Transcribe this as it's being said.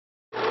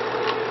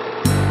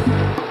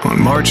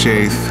On March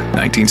 8,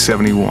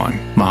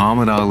 1971,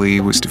 Muhammad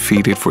Ali was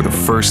defeated for the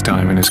first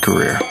time in his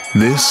career.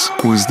 This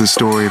was the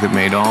story that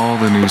made all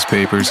the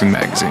newspapers and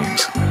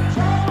magazines.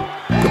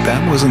 But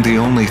that wasn't the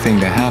only thing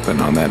to happen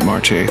on that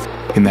March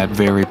 8th, in that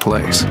very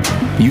place.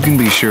 You can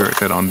be sure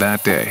that on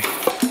that day,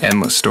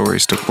 endless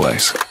stories took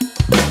place.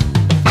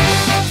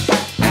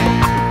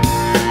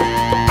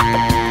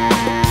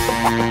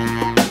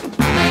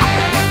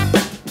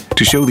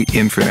 To show the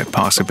infinite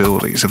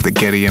possibilities of the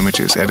Getty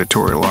Images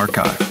editorial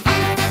archive,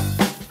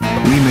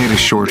 we made a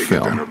short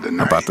film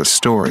about the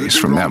stories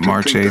from that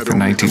March 8th of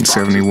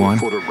 1971,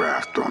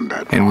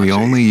 and we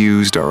only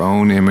used our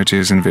own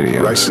images and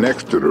videos. Right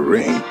next to the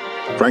ring,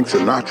 Frank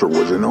Sinatra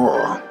was in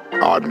awe.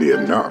 Oddly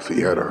enough,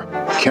 he had a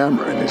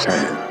camera in his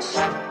hands.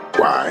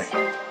 Why?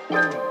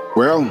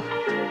 Well,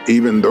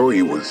 even though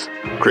he was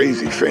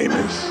crazy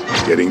famous,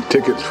 getting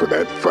tickets for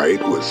that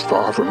fight was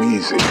far from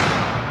easy.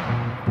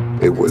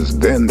 It was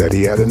then that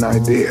he had an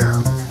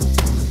idea.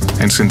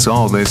 And since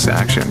all this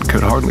action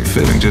could hardly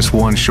fit in just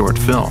one short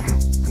film,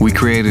 we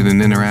created an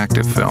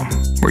interactive film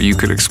where you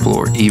could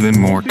explore even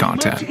more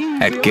content.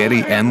 At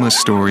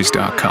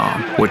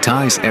GettyEndlessStories.com, what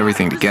ties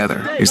everything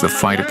together is the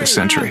fight of the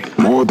century.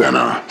 More than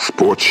a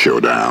sports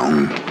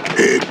showdown,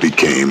 it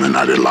became an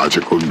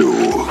ideological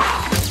duel.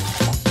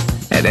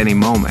 At any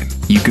moment,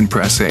 you can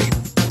press 8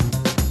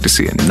 to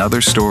see another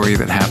story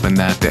that happened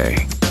that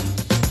day.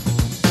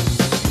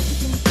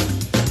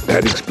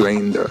 That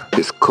explained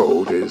his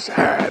coat, his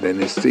hat, and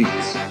his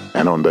seats.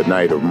 And on the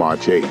night of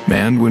March 8th...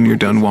 And when you're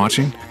done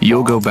watching,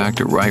 you'll go back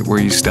to right where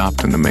you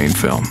stopped in the main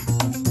film.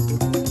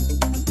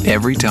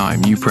 Every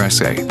time you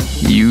press 8,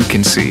 you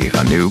can see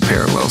a new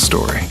parallel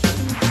story.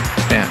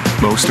 And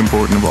most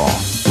important of all,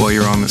 while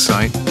you're on the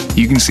site,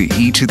 you can see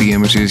each of the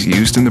images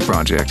used in the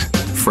project,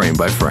 frame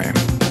by frame.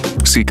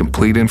 See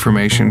complete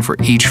information for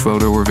each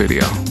photo or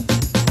video,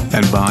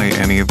 and buy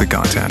any of the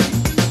content.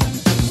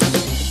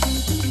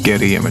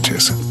 Getty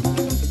Images.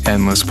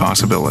 Endless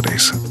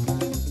possibilities.